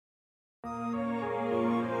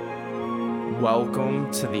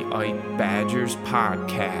Welcome to the Ike Badgers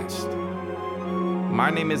podcast.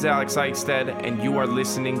 My name is Alex Eichstead, and you are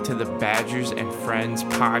listening to the Badgers and Friends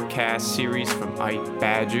podcast series from Ike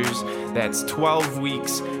Badgers. That's 12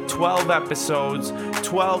 weeks, 12 episodes,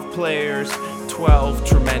 12 players, 12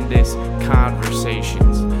 tremendous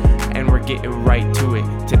conversations. And we're getting right to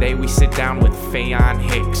it. Today we sit down with Faion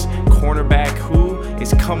Hicks, cornerback who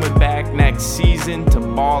is coming back next season to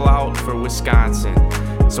ball out for Wisconsin.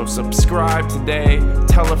 So subscribe today,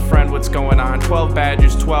 tell a friend what's going on. 12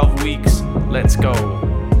 Badgers, 12 weeks, let's go.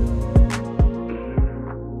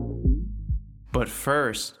 But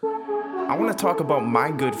first, I want to talk about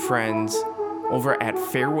my good friends over at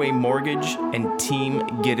Fairway Mortgage and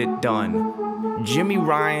Team Get It Done. Jimmy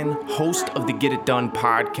Ryan, host of the Get It Done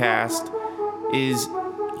podcast, is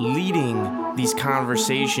leading these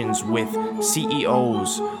conversations with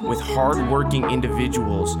CEOs, with hardworking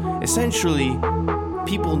individuals, essentially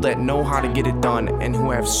people that know how to get it done and who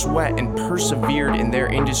have sweat and persevered in their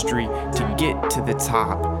industry to get to the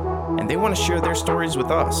top. And they want to share their stories with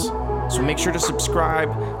us. So make sure to subscribe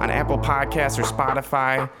on Apple Podcasts or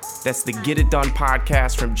Spotify. That's the Get It Done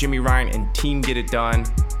podcast from Jimmy Ryan and Team Get It Done.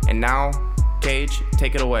 And now, Cage,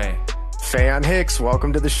 take it away. Faion Hicks,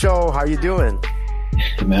 welcome to the show. How you doing?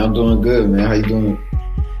 Man, I'm doing good, man. How you doing?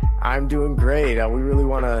 I'm doing great. We really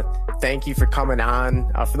want to thank you for coming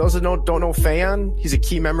on. For those that don't know Faion, he's a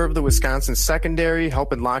key member of the Wisconsin secondary,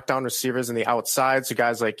 helping lock down receivers on the outside so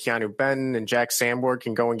guys like Keanu Benton and Jack Sanborn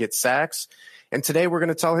can go and get sacks. And today we're going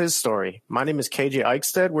to tell his story. My name is KJ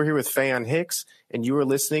Eichstead. We're here with Faion Hicks, and you are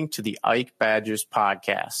listening to the Ike Badgers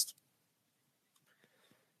podcast.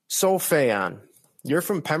 So, Faion, you're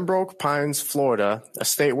from Pembroke Pines, Florida, a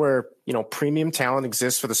state where, premium talent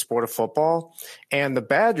exists for the sport of football. And the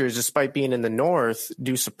Badgers, despite being in the North,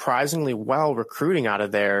 do surprisingly well recruiting out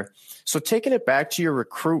of there. So taking it back to your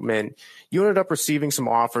recruitment, you ended up receiving some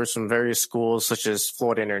offers from various schools such as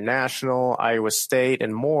Florida International, Iowa State,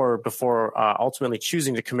 and more before ultimately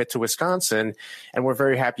choosing to commit to Wisconsin. And we're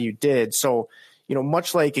very happy you did. So,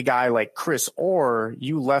 much like a guy like Chris Orr,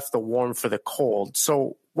 you left the warm for the cold.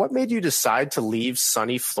 So what made you decide to leave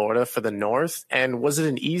sunny Florida for the North? And was it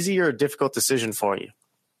an easy or a difficult decision for you?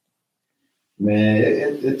 Man,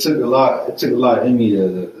 it took a lot. It took a lot in me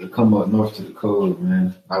to come up north to the cold,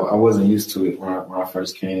 man. I wasn't used to it when I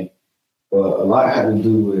first came. But a lot had to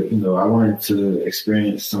do with, I wanted to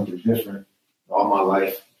experience something different all my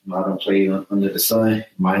life. I done played under the sun,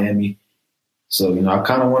 Miami. So, I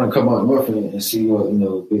kind of want to come up north and see what,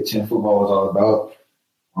 Big Ten football was all about.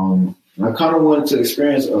 I kind of wanted to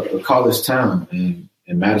experience a college town, and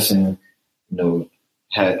Madison,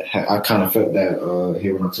 I kind of felt that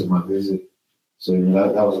here when I took my visit. So,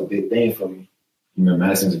 that was a big thing for me.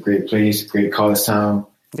 Madison's a great place, great college town.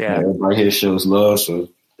 Yeah. Everybody here shows love, so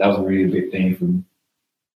that was a really big thing for me.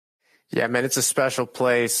 Yeah, man, it's a special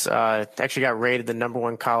place. It actually got rated the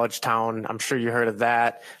 #1 college town. I'm sure you heard of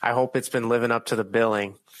that. I hope it's been living up to the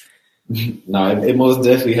billing. No, it most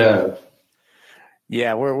definitely have.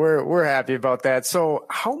 Yeah, we're happy about that. So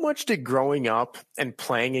how much did growing up and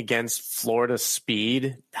playing against Florida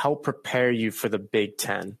speed help prepare you for the Big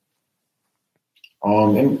Ten?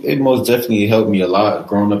 It most definitely helped me a lot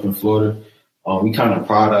growing up in Florida. We kind of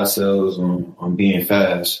pride ourselves on being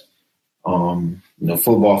fast.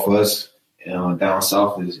 Football for us down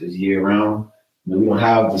south is year round. We don't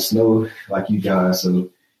have the snow like you guys. So,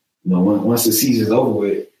 once the season's over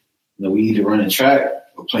with, we either running track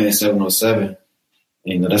or playing 7-on-7.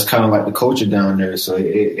 And that's kind of like the culture down there. So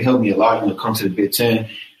it helped me a lot, come to the Big Ten.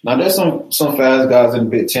 Now, there's some fast guys in the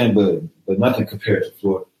Big Ten, but nothing compared to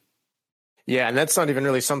Florida. Yeah, and that's not even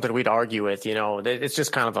really something we'd argue with. It's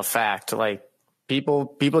just kind of a fact. Like,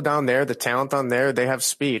 people down there, the talent down there, they have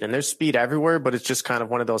speed. And there's speed everywhere, but it's just kind of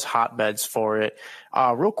one of those hotbeds for it.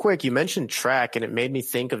 Real quick, you mentioned track, and it made me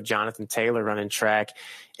think of Jonathan Taylor running track.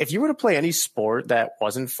 If you were to play any sport that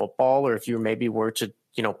wasn't football, or if you maybe were to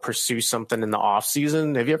pursue something in the off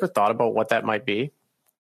season, have you ever thought about what that might be?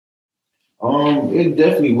 It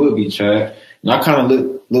definitely would be track. And I kind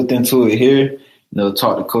of looked into it here,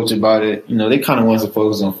 talked to coach about it. They kind of want to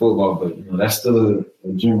focus on football, but, that's still a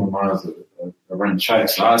dream of mine to run track.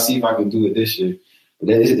 So I'll see if I can do it this year. But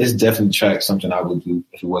it's definitely track, something I would do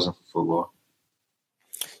if it wasn't for football.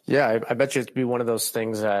 Yeah, I bet you it'd be one of those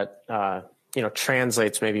things that,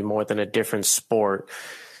 translates maybe more than a different sport.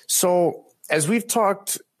 So, as we've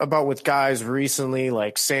talked about with guys recently,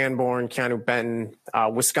 like Sanborn, Keanu Benton,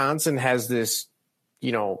 Wisconsin has this,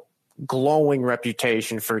 glowing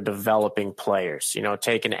reputation for developing players,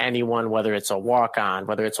 taking anyone, whether it's a walk-on,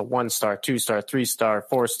 whether it's a 1-star, 2-star, 3-star,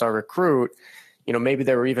 4-star recruit, maybe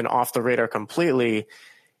they were even off the radar completely,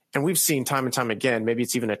 and we've seen time and time again, maybe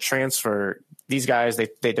it's even a transfer. These guys,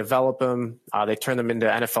 they develop them, they turn them into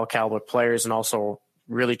NFL caliber players and also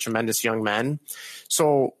really tremendous young men.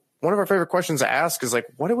 So one of our favorite questions to ask is like,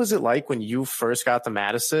 what was it like when you first got to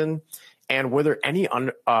Madison? And were there any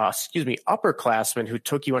upperclassmen who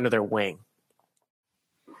took you under their wing?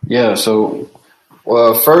 Yeah, so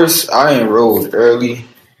first I enrolled early,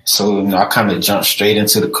 so I kind of jumped straight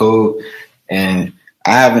into the code, and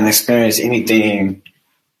I haven't experienced anything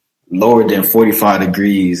lower than 45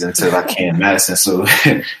 degrees until I came to Madison. So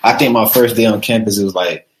I think my first day on campus, it was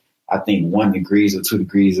like, I think 1 degree or 2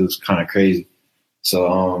 degrees. It was kind of crazy.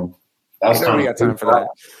 So that was kind of got time for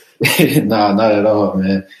that. Nah, not at all,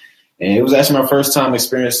 man. And it was actually my first time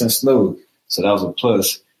experiencing snow, so that was a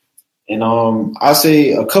plus. And I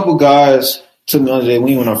say a couple guys took me under their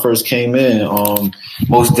wing when I first came in.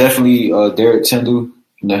 Most definitely Derek Tyndall,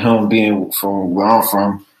 him being from where I'm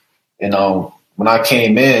from. And when I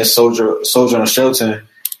came in, Sojourner Shelton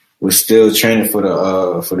was still training for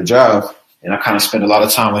the job, and I kind of spent a lot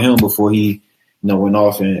of time with him before he went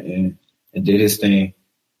off and did his thing.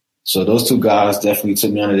 So those two guys definitely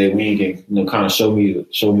took me under their wing and kind of showed me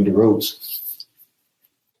the ropes.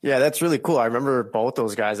 Yeah, that's really cool. I remember both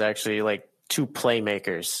those guys actually, like two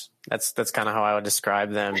playmakers. That's kind of how I would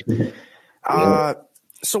describe them. Yeah.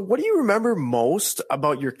 So what do you remember most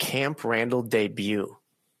about your Camp Randall debut?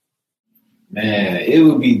 Man, it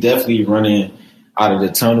would be definitely running out of the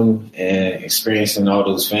tunnel and experiencing all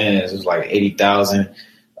those fans. It was like 80,000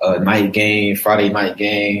 Friday night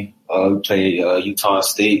game. We played Utah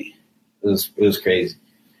State. It was crazy.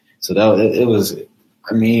 So it was.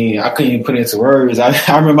 I mean, I couldn't even put it into words.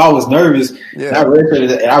 I remember I was nervous. Yeah. I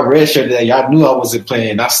redshirted that. Y'all knew I wasn't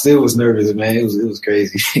playing. I still was nervous, man. It was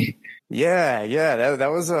crazy. Yeah.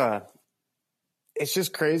 That was it's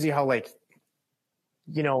just crazy how it's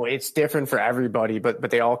different for everybody, but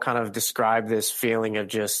they all kind of describe this feeling of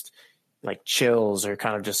just like chills or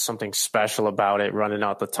kind of just something special about it running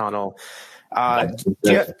out the tunnel.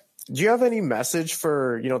 Do you have any message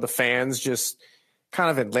for, the fans just kind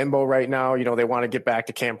of in limbo right now? They want to get back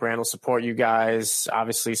to Camp Randall, support you guys.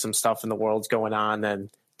 Obviously some stuff in the world's going on and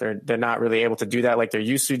they're not really able to do that like they're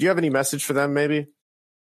used to. Do you have any message for them maybe?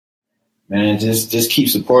 Man, just keep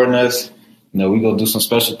supporting us. We're going to do some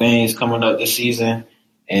special things coming up this season.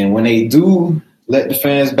 And when they do let the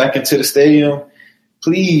fans back into the stadium,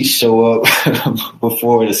 please show up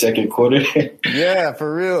before the second quarter. Yeah,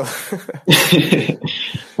 for real.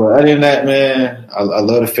 But other than that, man, I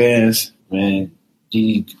love the fans, man.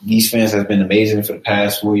 These fans have been amazing for the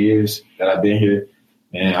past 4 years that I've been here.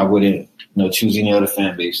 And I wouldn't choose any other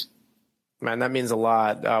fan base. Man, that means a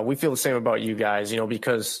lot. We feel the same about you guys,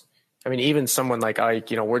 because, even someone like Ike,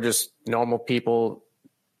 we're just normal people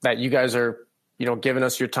that you guys are, giving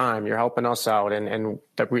us your time. You're helping us out. And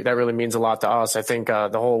that really means a lot to us. I think the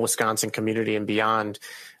whole Wisconsin community and beyond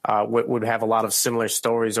would have a lot of similar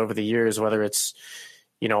stories over the years, whether it's,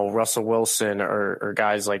 Russell Wilson or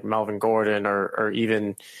guys like Melvin Gordon or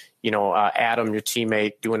even, Adam, your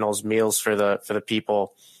teammate, doing those meals for the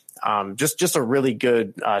people. Just a really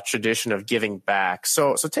good tradition of giving back.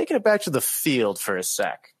 So taking it back to the field for a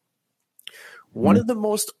sec. One of the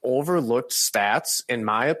most overlooked stats, in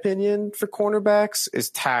my opinion, for cornerbacks is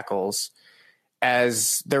tackles,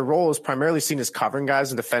 as their role is primarily seen as covering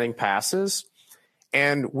guys and defending passes.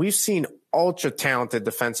 And we've seen ultra talented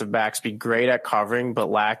defensive backs be great at covering, but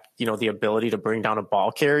lack, the ability to bring down a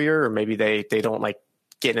ball carrier, or maybe they don't like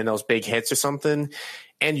getting in those big hits or something.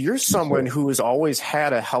 And you're someone who has always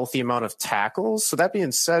had a healthy amount of tackles. So that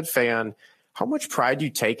being said, Fan, how much pride do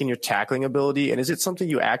you take in your tackling ability? And is it something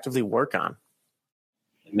you actively work on?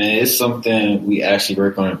 Man, it's something we actually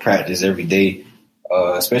work on in practice every day,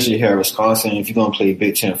 especially here in Wisconsin. If you're going to play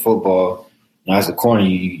Big Ten football, as a corner,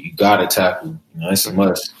 you got to tackle. It's a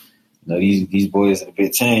must. These boys in the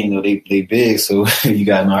Big Ten, they big, so you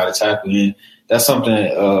got to know how to tackle. And that's something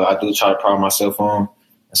I do try to pride myself on.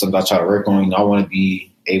 That's something I try to work on. I want to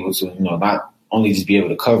be able to, not only just be able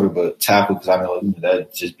to cover, but tackle, because I know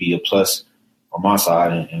that just be a plus on my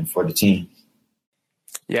side and for the team.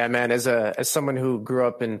 Yeah, man, as someone who grew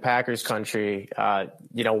up in Packers country,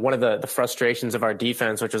 one of the frustrations of our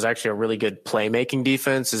defense, which was actually a really good playmaking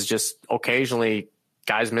defense, is just occasionally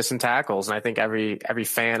guys missing tackles. And I think every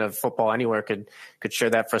fan of football anywhere could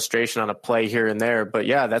share that frustration on a play here and there. But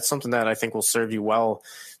yeah, that's something that I think will serve you well,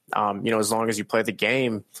 as long as you play the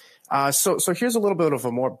game. So here's a little bit of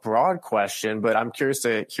a more broad question, but I'm curious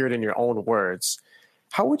to hear it in your own words.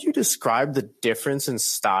 How would you describe the difference in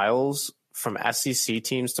styles from SEC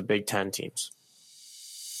teams to Big Ten teams?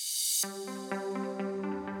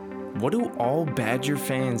 What do all Badger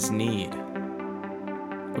fans need?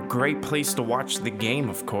 A great place to watch the game,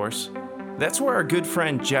 of course. That's where our good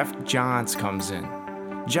friend Jeff Johns comes in.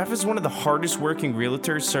 Jeff is one of the hardest working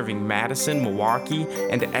realtors serving Madison, Milwaukee,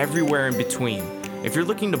 and everywhere in between. If you're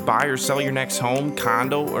looking to buy or sell your next home,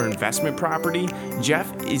 condo, or investment property,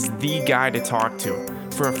 Jeff is the guy to talk to.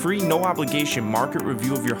 For a free, no-obligation market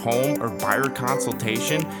review of your home or buyer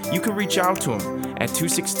consultation, you can reach out to him at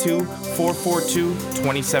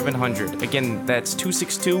 262-442-2700. Again, that's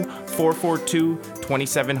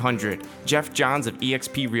 262-442-2700. Jeff Johns of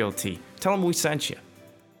eXp Realty. Tell him we sent you.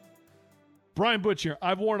 Brian Butch here.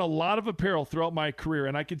 I've worn a lot of apparel throughout my career,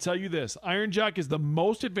 and I can tell you this. Iron Jock is the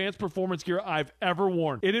most advanced performance gear I've ever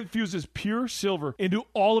worn. It infuses pure silver into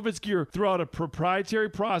all of its gear throughout a proprietary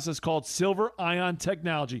process called silver ion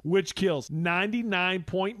technology, which kills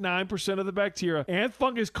 99.9% of the bacteria and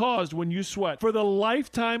fungus caused when you sweat for the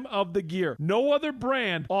lifetime of the gear. No other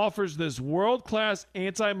brand offers this world-class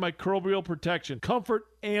antimicrobial protection, comfort,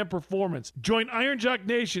 and performance. Join Iron Jock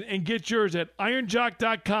Nation and get yours at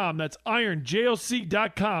ironjock.com. That's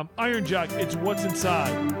ironjoc.com. Iron Jock, it's what's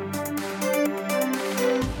inside.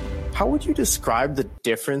 How would you describe the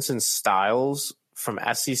difference in styles from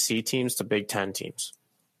SEC teams to Big Ten teams?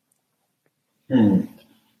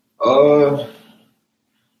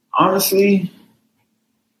 Honestly,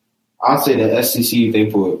 I'd say the SEC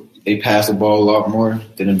they pass the ball a lot more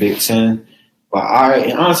than the Big Ten. But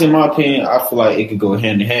honestly, in my opinion, I feel like it could go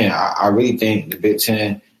hand in hand. I really think the Big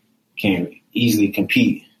Ten can easily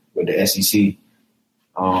compete with the SEC.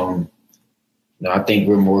 I think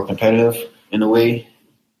we're more competitive in a way.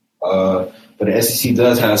 But the SEC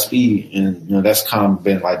does have speed, and that's kind of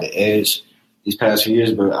been like the edge these past few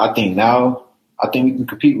years. But I think we can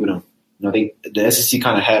compete with them. The SEC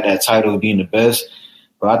kind of had that title of being the best,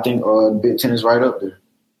 but I think the Big Ten is right up there.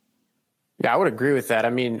 Yeah, I would agree with that. I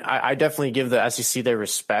mean, I definitely give the SEC their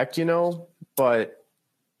respect, but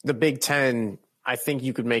the Big Ten, I think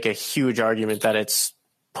you could make a huge argument that it's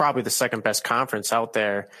probably the second best conference out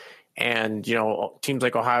there. And, teams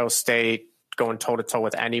like Ohio State going toe-to-toe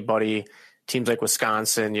with anybody, teams like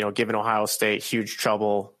Wisconsin, giving Ohio State huge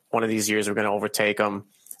trouble. One of these years we're going to overtake them.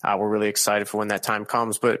 We're really excited for when that time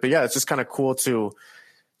comes. But yeah, it's just kind of cool to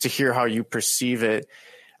hear how you perceive it.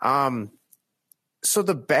 So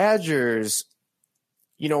the Badgers,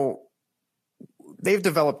 they've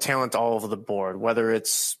developed talent all over the board, whether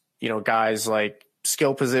it's, guys like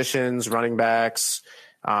skill positions, running backs,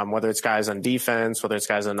 whether it's guys on defense, whether it's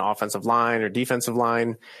guys on the offensive line or defensive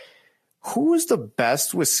line. Who is the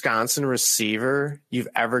best Wisconsin receiver you've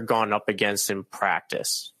ever gone up against in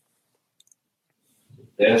practice?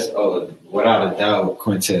 That's without a doubt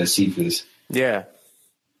Quintez Cephas. Yeah.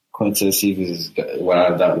 Quintez Cephas is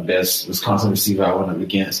without a doubt the best Wisconsin receiver I went up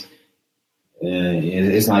against. And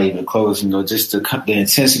it's not even close, just the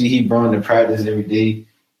intensity he brought to practice every day,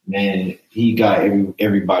 man, he got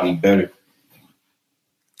everybody better.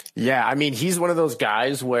 Yeah, I mean, he's one of those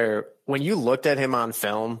guys where when you looked at him on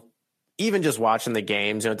film, even just watching the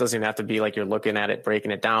games, it doesn't even have to be like you're looking at it,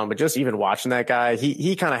 breaking it down, but just even watching that guy,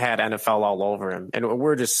 he kind of had NFL all over him. And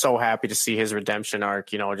we're just so happy to see his redemption arc,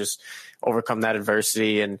 just overcome that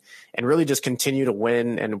adversity and really just continue to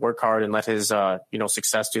win and work hard and let his,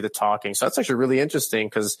 success do the talking. So that's actually really interesting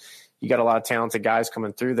because you got a lot of talented guys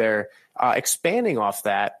coming through there. Expanding off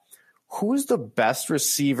that, who's the best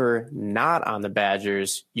receiver not on the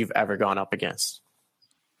Badgers you've ever gone up against?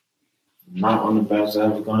 Not on the Badgers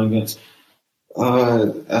I've ever gone against.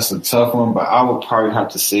 That's a tough one, but I would probably have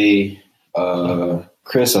to say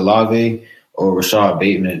Chris Olave or Rashad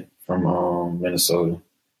Bateman from Minnesota.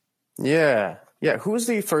 Yeah. Who was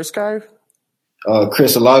the first guy?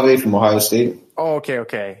 Chris Olave from Ohio State. Oh,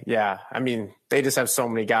 okay. Yeah. I mean, they just have so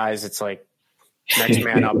many guys. It's like next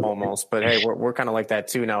man up almost. But hey, we're kind of like that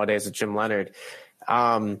too nowadays with Jim Leonard.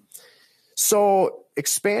 So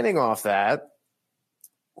expanding off that,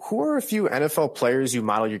 who are a few NFL players you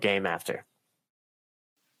model your game after?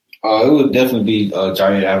 It would definitely be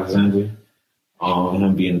Jair Alexander.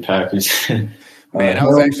 Him being the Packers. Man,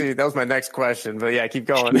 that was my next question. But yeah, keep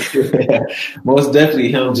going. Most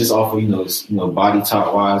definitely him, just off of body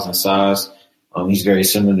type wise and size. He's very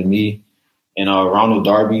similar to me. And Ronald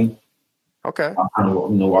Darby. Okay. I kind of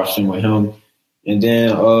watched him with him. And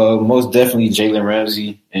then most definitely Jalen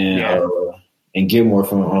Ramsey and Gilmore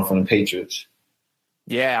from the Patriots.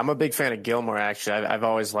 Yeah, I'm a big fan of Gilmore, actually. I've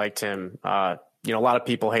always liked him. A lot of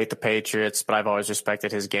people hate the Patriots, but I've always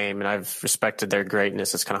respected his game, and I've respected their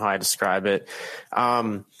greatness. That's kind of how I describe it.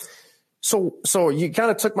 So you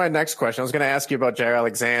kind of took my next question. I was going to ask you about Jair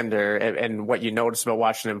Alexander and what you noticed about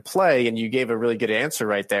watching him play, and you gave a really good answer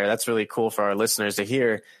right there. That's really cool for our listeners to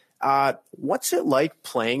hear. What's it like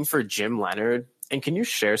playing for Jim Leonard And can you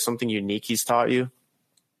share something unique he's taught you?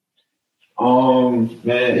 Man,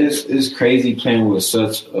 it's crazy playing with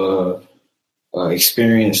such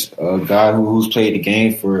experienced guy who's played the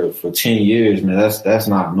game for 10 years, man. That's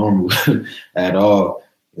not normal at all,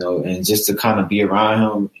 and just to kind of be around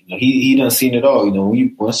him, he done seen it all.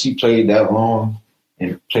 Once he played that long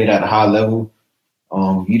and played at a high level,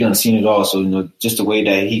 you done seen it all. So, just the way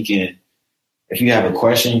that he can, if you have a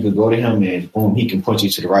question, you could go to him and boom, he can point you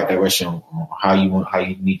to the right direction on how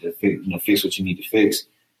you need to fix what you need to fix.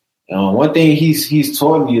 One thing he's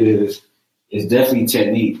taught me is definitely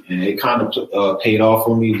technique, and it kind of paid off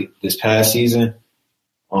for me this past season.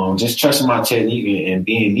 Just trusting my technique and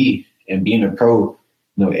being me and being a pro,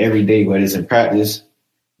 every day, whether it's in practice,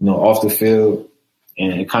 off the field,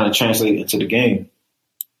 and it kind of translates into the game.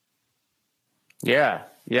 Yeah.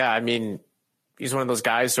 I mean, he's one of those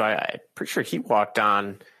guys who I'm pretty sure he walked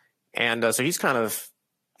on, and so he's kind of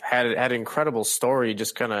had an incredible story,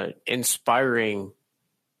 just kind of inspiring,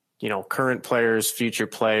 current players, future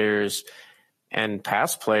players, and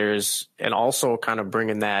past players, and also kind of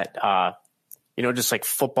bringing that, just like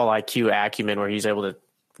football IQ acumen where he's able to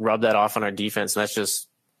rub that off on our defense. And that's just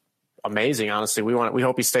amazing. Honestly, we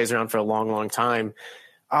hope he stays around for a long, long time.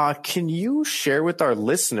 Can you share with our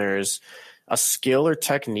listeners a skill or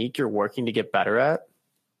technique you're working to get better at?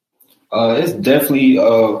 It's definitely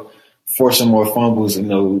forcing more fumbles.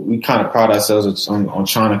 We kind of pride ourselves on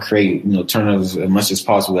trying to create, turnovers as much as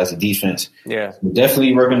possible as a defense. Yeah. We're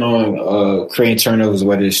definitely working on creating turnovers,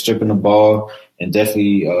 whether it's stripping the ball, and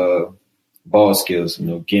definitely ball skills,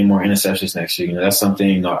 getting more interceptions next year. That's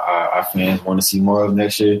something our fans want to see more of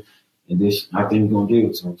next year. And this, I think we're going to give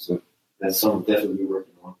it to them. So that's something definitely we're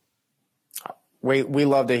working on. We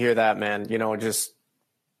love to hear that, man. Just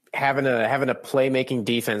having a playmaking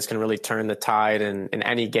defense can really turn the tide in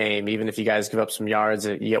any game. Even if you guys give up some yards,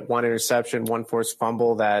 you get one interception, one forced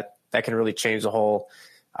fumble, that can really change the whole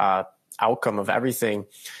outcome of everything.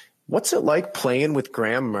 What's it like playing with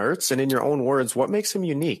Graham Mertz? And in your own words, what makes him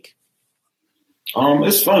unique?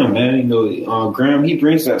 It's fun, man. Graham, he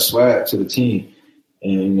brings that swag to the team.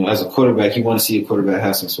 And as a quarterback, you want to see a quarterback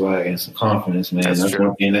have some swag and some confidence, man. That's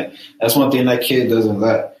one thing that kid doesn't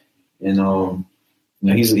lack. And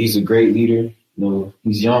he's a great leader.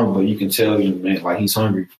 He's young, but you can tell, man, like he's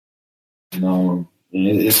hungry. And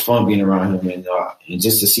it's fun being around him, and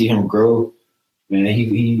just to see him grow, man.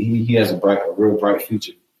 He has a real bright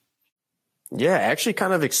future. Yeah, actually,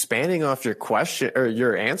 kind of expanding off your question or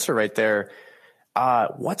your answer right there.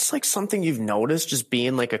 What's like something you've noticed just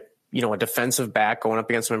being like a defensive back going up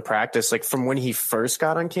against him in practice, like from when he first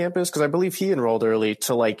got on campus? Because I believe he enrolled early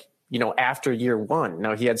to after year one.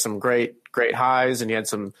 Now he had some great highs and he had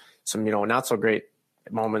some not so great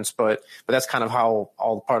moments, but that's kind of how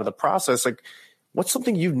all part of the process. Like, what's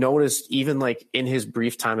something you've noticed even like in his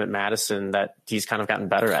brief time at Madison that he's kind of gotten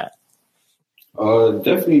better at?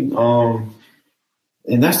 Definitely.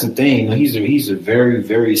 And that's the thing. He's a very,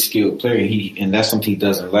 very skilled player. And that's something he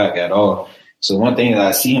doesn't lack at all. So one thing that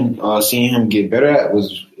I seeing him get better at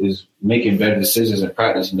is making better decisions in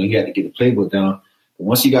practice. He had to get the playbook down. But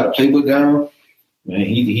once he got a playbook down, man,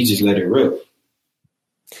 he just let it rip.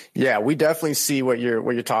 Yeah, we definitely see what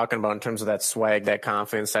you're talking about in terms of that swag, that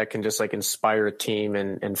confidence that can just like inspire a team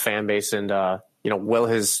and fan base and will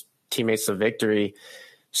his teammates to victory.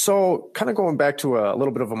 So kind of going back to a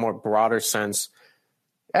little bit of a more broader sense.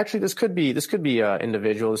 Actually, this could be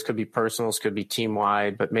individual, this could be personal, this could be team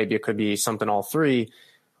wide, but maybe it could be something all three.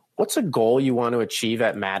 What's a goal you want to achieve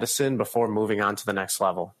at Madison before moving on to the next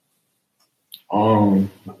level?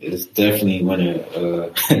 It's definitely winning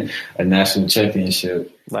a national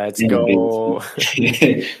championship. Let's go.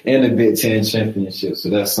 And a Big Ten championship. So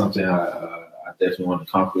that's something I definitely want to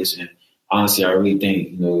accomplish. And honestly, I really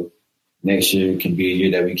think, next year can be a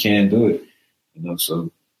year that we can do it.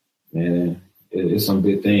 So, man, it's some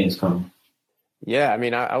big things coming. Yeah, I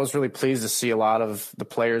mean, I was really pleased to see a lot of the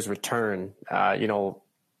players return.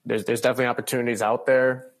 There's definitely opportunities out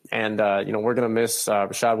there. And, we're going to miss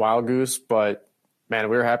Rashad Wildgoose, but man,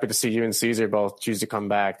 we were happy to see you and Caesar both choose to come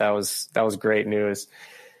back. That was great news.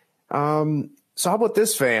 So how about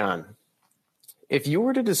this, Faion? If you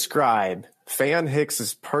were to describe Faion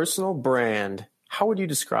Hicks' personal brand, how would you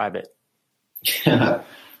describe it?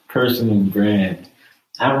 Personal brand.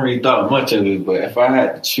 I haven't really thought much of it, but if I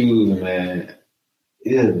had to choose, man,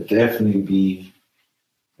 it'd definitely be,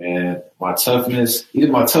 man, my toughness.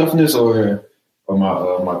 Either my toughness or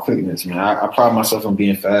my quickness, man. I pride myself on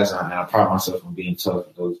being fast, and I pride myself on being tough.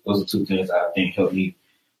 Those are two things that I think help me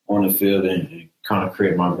on the field and kind of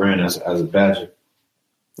create my brand as a Badger.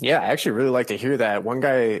 Yeah, I actually really like to hear that. One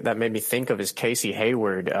guy that made me think of is Casey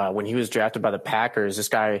Hayward. When he was drafted by the Packers, this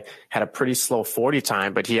guy had a pretty slow 40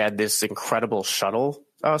 time, but he had this incredible shuttle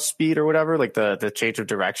speed or whatever, like the change of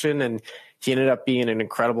direction. And he ended up being an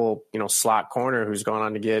incredible, slot corner who's gone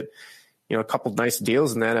on to get, a couple nice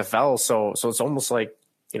deals in the NFL. So it's almost like,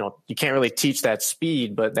 you can't really teach that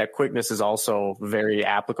speed, but that quickness is also very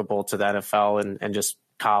applicable to the NFL and just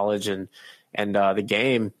college and the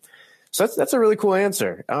game. So that's a really cool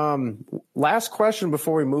answer. Last question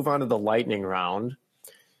before we move on to the lightning round.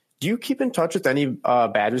 Do you keep in touch with any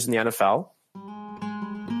Badgers in the NFL?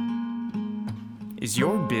 Is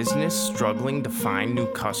your business struggling to find new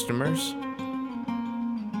customers?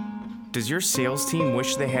 Does your sales team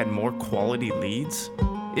wish they had more quality leads?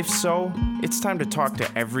 If so, it's time to talk to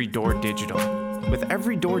Everydoor Digital. With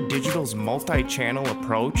Everydoor Digital's multi-channel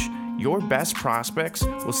approach, your best prospects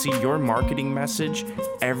will see your marketing message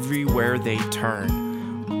everywhere they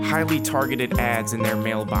turn. Highly targeted ads in their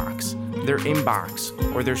mailbox, their inbox,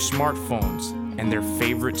 or their smartphones, and their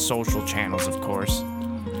favorite social channels, of course.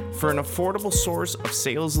 For an affordable source of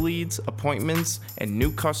sales leads, appointments, and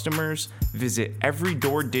new customers, visit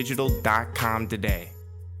everydoordigital.com today.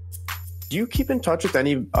 Do you keep in touch with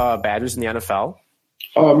any Badgers in the NFL?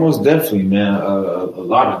 Oh, most definitely, man. A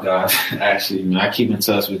lot of guys, actually. Man, I keep in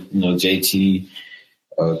touch with, JT,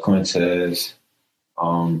 Quintez,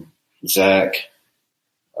 Zach,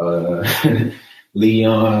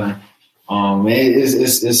 Leon. Man,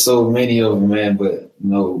 it's so many of them, man. But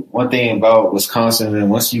one thing about Wisconsin, man,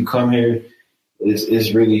 once you come here,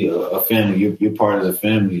 it's really a family. You're part of the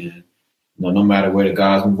family, and no matter where the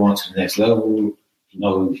guys move on to the next level.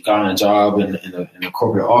 You got a job in a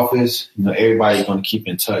corporate office, everybody's going to keep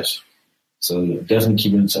in touch. So definitely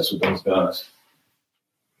keep in touch with those guys.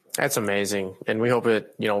 That's amazing. And we hope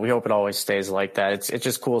it always stays like that. It's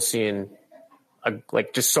just cool seeing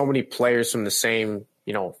just so many players from the same,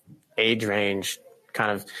 age range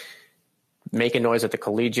kind of making noise at the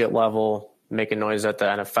collegiate level, making noise at the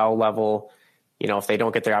NFL level. If they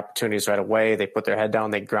don't get their opportunities right away, they put their head down,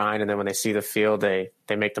 they grind, and then when they see the field, they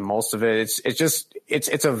make the most of it.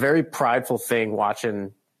 It's a very prideful thing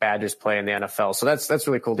watching Badgers play in the NFL. So that's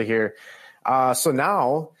really cool to hear. So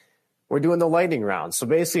now we're doing the lightning round. So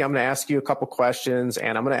basically, I'm going to ask you a couple questions,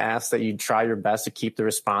 and I'm going to ask that you try your best to keep the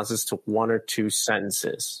responses to 1 or 2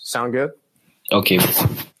 sentences. Sound good? Okay.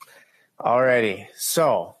 Alrighty.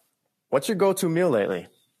 So, what's your go-to meal lately?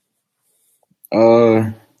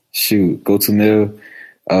 Go-to meal,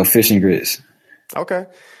 fish and grits. Okay.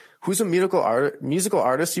 Who's a musical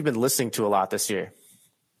artist you've been listening to a lot this year?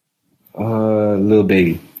 Lil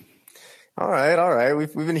Baby. All right.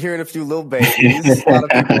 We've been hearing a few Lil Babies. A lot of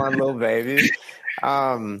people on Lil Baby.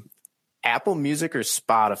 Apple Music or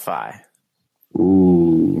Spotify?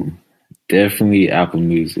 Ooh, definitely Apple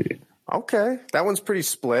Music. Okay. That one's pretty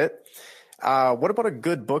split. What about a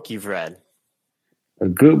good book you've read? A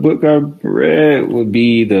good book I've read would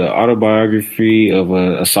be the autobiography of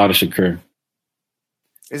Assata Shakur.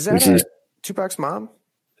 Is that Tupac's mom?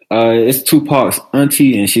 It's Tupac's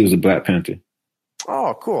auntie, and she was a Black Panther.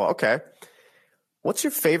 Oh, cool. Okay. What's your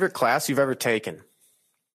favorite class you've ever taken?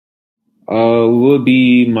 Would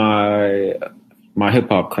be my hip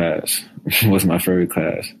hop class. Was my favorite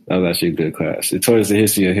class. That was actually a good class. It taught us the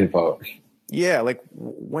history of hip hop. Yeah,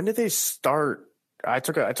 when did they start? I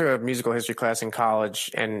took a musical history class in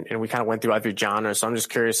college, and we kind of went through every genre. So I'm just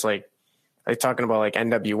curious, are they talking about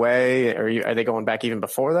NWA, or are they going back even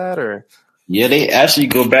before that, or? Yeah, they actually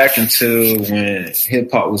go back into when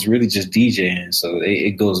hip hop was really just DJing. So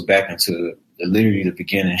it goes back into literally the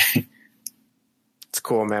beginning. It's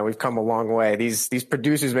cool, man. We've come a long way. These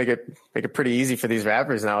producers make it pretty easy for these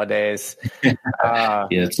rappers nowadays. Yeah,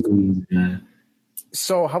 it's easy, man.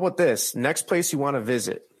 So how about this? Next place you want to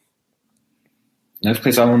visit? Next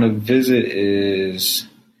place I want to visit is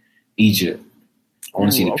Egypt. I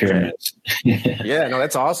want to see the pyramids. Yeah, no,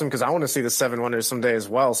 that's awesome because I want to see the 7 Wonders someday as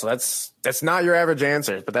well. So that's not your average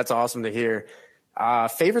answer, but that's awesome to hear.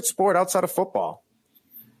 Favorite sport outside of football?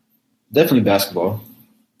 Definitely basketball.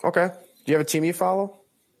 Okay. Do you have a team you follow?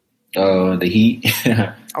 The Heat.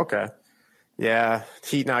 Okay. Yeah,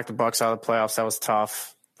 Heat knocked the Bucks out of the playoffs. That was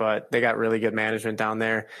tough, but they got really good management down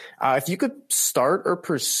there. If you could start or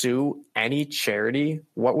pursue any charity,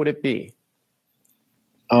 what would it be?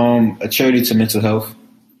 A charity to mental health.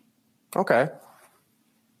 Okay.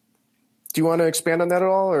 Do you want to expand on that at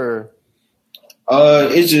all, or?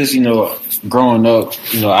 It's just, growing up,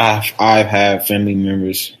 I've had family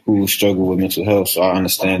members who struggle with mental health. So I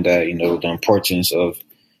understand that, the importance of,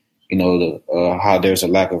 how there's a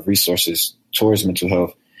lack of resources towards mental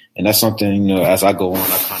health. And that's something, as I go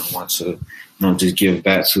on, I kind of want to, just give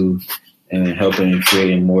back to and helping and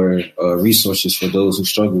creating more resources for those who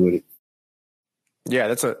struggle with it. Yeah,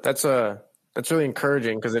 that's really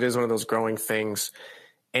encouraging because it is one of those growing things.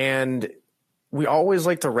 And we always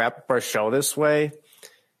like to wrap up our show this way.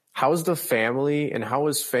 How's the family and how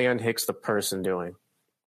is Faion Hicks the person doing?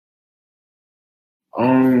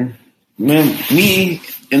 Man, me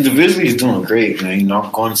individually is doing great, man.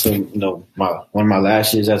 I'm going to, one of my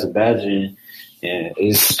last years as a Badger, and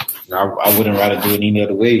I wouldn't rather do it any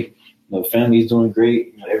other way. Family's doing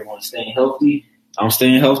great. Everyone's staying healthy. I'm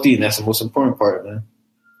staying healthy, and that's the most important part, man.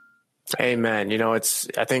 Amen. I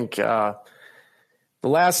think the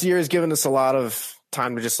last year has given us a lot of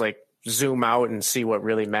time to just zoom out and see what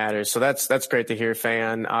really matters. So that's great to hear,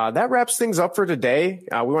 Faion. That wraps things up for today.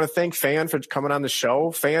 We want to thank Faion for coming on the show.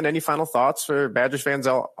 Faion, any final thoughts for Badgers fans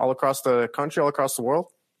all across the country, all across the world?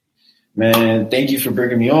 Man, thank you for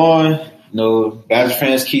bringing me on. Badgers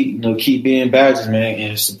fans keep being Badgers, man,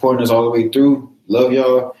 and supporting us all the way through. Love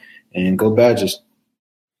y'all, and go Badgers.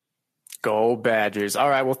 Go Badgers. All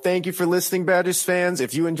right. Well, thank you for listening, Badgers fans.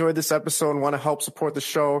 If you enjoyed this episode and want to help support the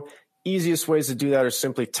show, easiest ways to do that are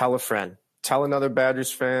simply tell a friend, tell another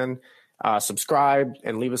Badgers fan, subscribe,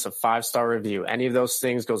 and leave us a 5-star review. Any of those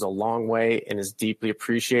things goes a long way and is deeply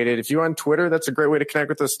appreciated. If you're on Twitter, that's a great way to connect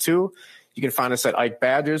with us too. You can find us at Ike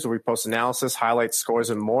Badgers, where we post analysis, highlights, scores,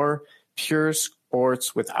 and more. Pure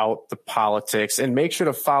sports without the politics. And make sure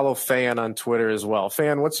to follow Faion on Twitter as well.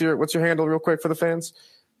 Faion, what's your handle real quick for the fans?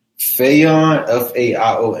 Faion,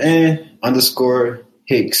 Faion _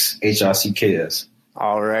 Hicks, HICKS.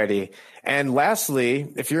 Alrighty. And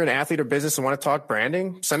lastly, if you're an athlete or business and want to talk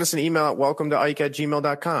branding, send us an email at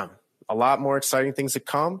welcome-to-ike@gmail.com. A lot more exciting things to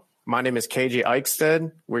come. My name is KJ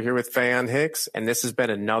Eichstead. We're here with Faion Hicks, and this has been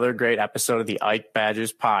another great episode of the Ike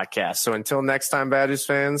Badgers podcast. So until next time, Badgers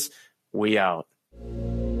fans, we out.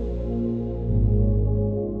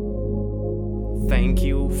 Thank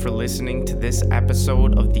you for listening to this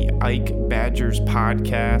episode of the Ike Badgers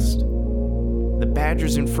podcast. The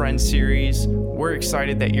Badgers and Friends series, we're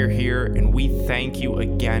excited that you're here, and we thank you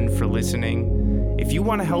again for listening. If you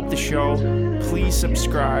want to help the show, please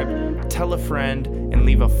subscribe, tell a friend, and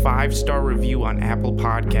leave a 5-star review on Apple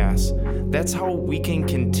Podcasts. That's how we can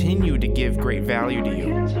continue to give great value to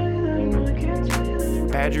you.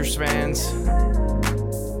 Badgers fans,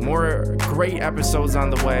 more great episodes on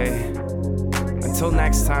the way. Until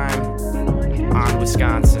next time, on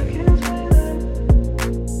Wisconsin.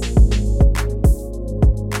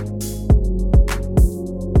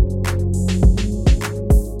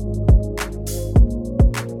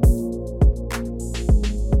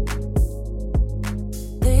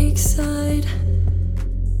 Lakeside,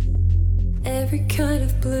 every kind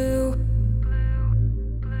of blue,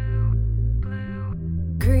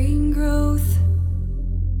 green growth,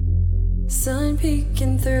 sun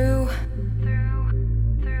peeking through.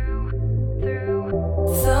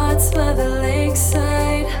 Thoughts by the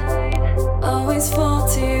lakeside always fall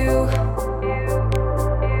to you.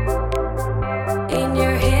 In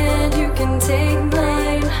your hand you can take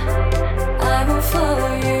mine, I will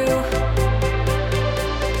follow you.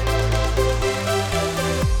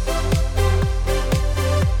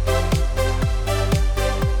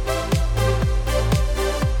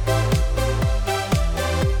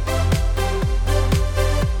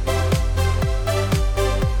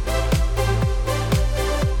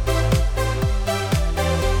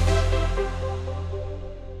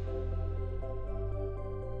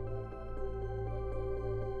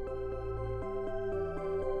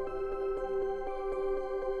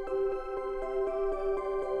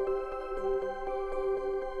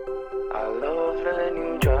 I love letting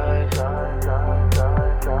you drive,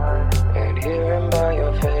 and hearing about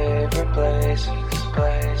your favorite places.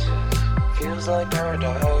 Feels like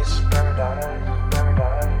paradise.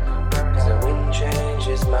 As the wind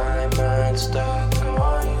changes, my mind starts